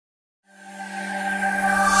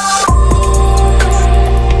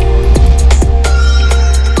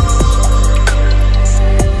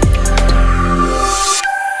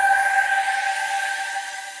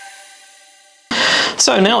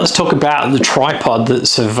So now let's talk about the tripod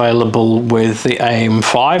that's available with the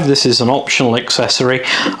AM5. This is an optional accessory.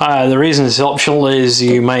 The reason it's optional is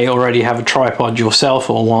you may already have a tripod yourself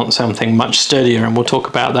or want something much sturdier, and we'll talk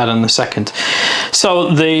about that in a second.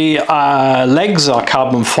 So the legs are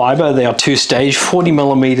carbon fiber. They are two-stage, 40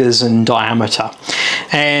 millimeters in diameter,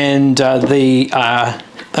 and the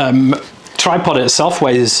tripod itself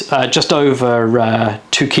weighs just over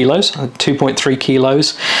 2 kilos, 2.3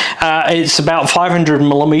 kilos. It's about 500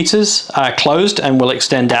 millimeters closed and will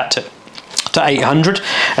extend out to 800.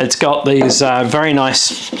 It's got these very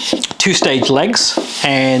nice two-stage legs,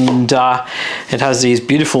 and it has these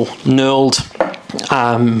beautiful knurled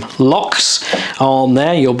locks on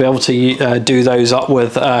there. You'll be able to do those up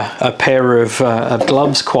with a pair of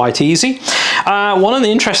gloves quite easy. One of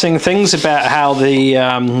the interesting things about how the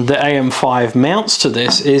AM5 mounts to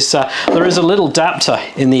this is there is a little adapter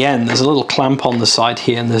in the end. There's a little clamp on the side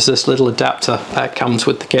here, and there's this little adapter that comes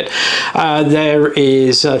with the kit. There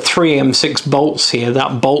is 3 AM6 bolts here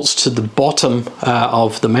that bolts to the bottom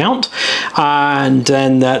of the mount, and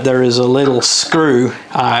then there is a little screw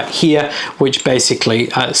here which basically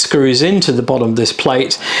screws into the bottom of this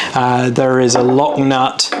plate. There is a lock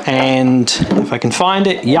nut, and if I can find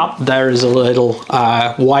it, yep, there is a little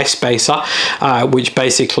Y spacer which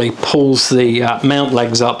basically pulls the mount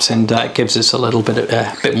legs up and gives us a little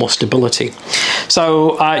bit more stability.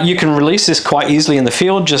 So you can release this quite easily in the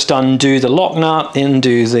field. Just undo the lock nut,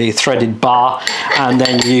 undo the threaded bar, and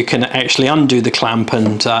then you can actually undo the clamp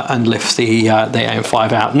and lift the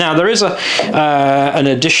AM5 out. Now there is an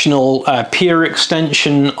additional pier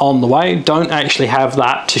extension on the way. Don't actually have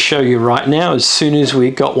that to show you right now. As soon as we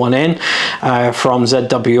got one in from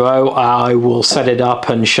ZWO, I will set it up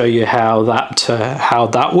and show you how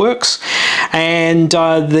that works. And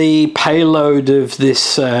the payload of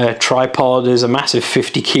this tripod is a massive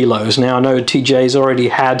 50 kilos. Now I know TJ's already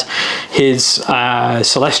had his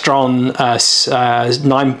Celestron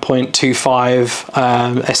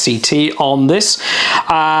 9.25 SCT on this.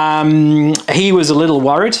 He was a little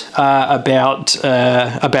worried about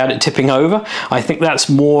it tipping over. I think that's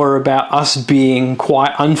more about us being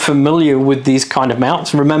quite unfamiliar with these kind of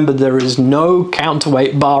mounts. Remember, there is no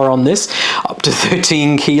counterweight bar on this, up to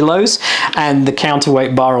 13 kilos, and the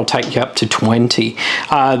counterweight bar will take you up to 20.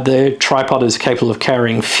 The tripod is capable of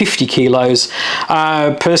carrying 50 kilos.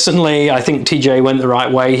 Personally, I think TJ went the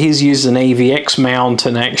right way. He's used an AVX mount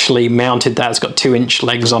and actually mounted that. It's got 2-inch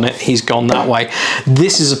legs on it. He's gone that way.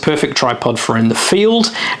 This is a perfect tripod for in the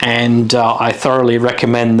field, and I thoroughly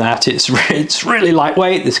recommend that. It's really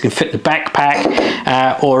lightweight. This can fit the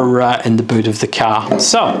backpack or in the boot of the car.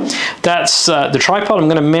 So that's the tripod. I'm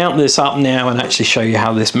going to mount this up now and actually show you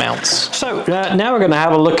how this mounts. So now we're going to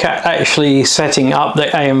have a look at actually setting up the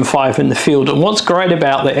AM5 in the field. And what's great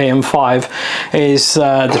about the AM5 is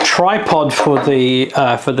the tripod for the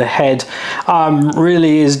head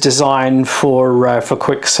really is designed for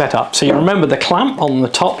quick setup. So you remember the clamp on the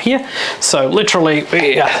top here. So literally,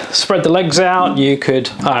 spread the legs out. You could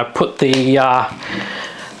put the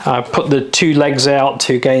 2 legs out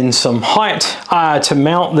to gain some height. To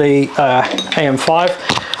mount the AM5,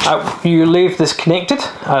 you leave this connected,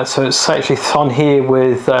 so it's actually on here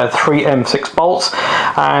with 3 AM6 bolts,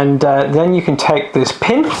 and then you can take this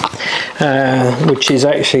pin, which is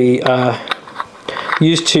actually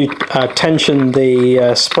used to tension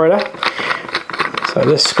the spreader. So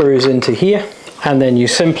this screws into here, and then you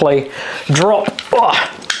simply drop,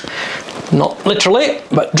 not literally,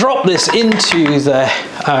 but drop this into the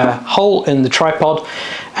hole in the tripod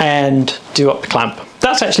and do up the clamp.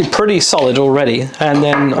 That's actually pretty solid already, and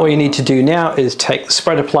then all you need to do now is take the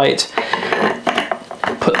spreader plate,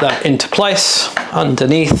 put that into place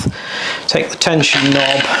underneath, take the tension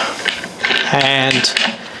knob, and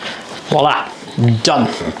voila, done.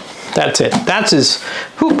 That's it. That's as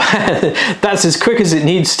quick as it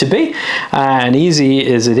needs to be, and easy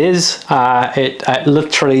as it is. It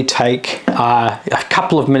literally take a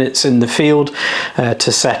couple of minutes in the field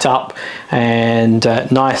to set up, and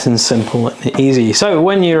nice and simple and easy. So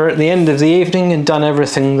when you're at the end of the evening and done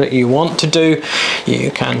everything that you want to do, you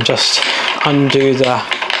can just undo the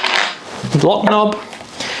lock knob,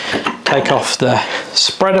 take off the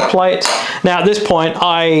spreader plate. Now at this point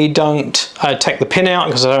I don't take the pin out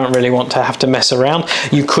because I don't really want to have to mess around.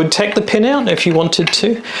 You could take the pin out if you wanted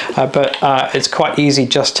to, but it's quite easy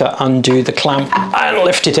just to undo the clamp and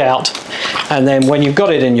lift it out, and then when you've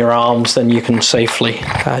got it in your arms, then you can safely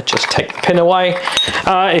just take the pin away.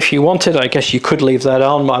 If you wanted, I guess you could leave that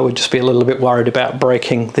on. I would just be a little bit worried about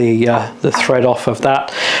breaking the thread off of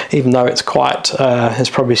that, even though it's quite it's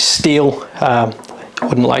probably steel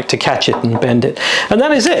wouldn't like to catch it and bend it. And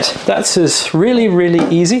that is it. That's really, really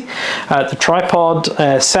easy. The tripod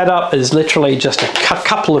setup is literally just a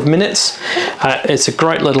couple of minutes. It's a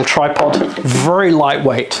great little tripod, very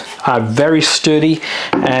lightweight, very sturdy,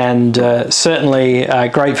 and certainly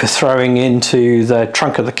great for throwing into the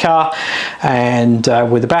trunk of the car. And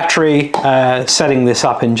with a battery, setting this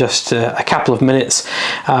up in just a couple of minutes,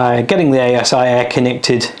 getting the ASI air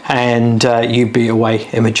connected, and you'd be away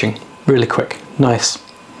imaging really quick. Nice.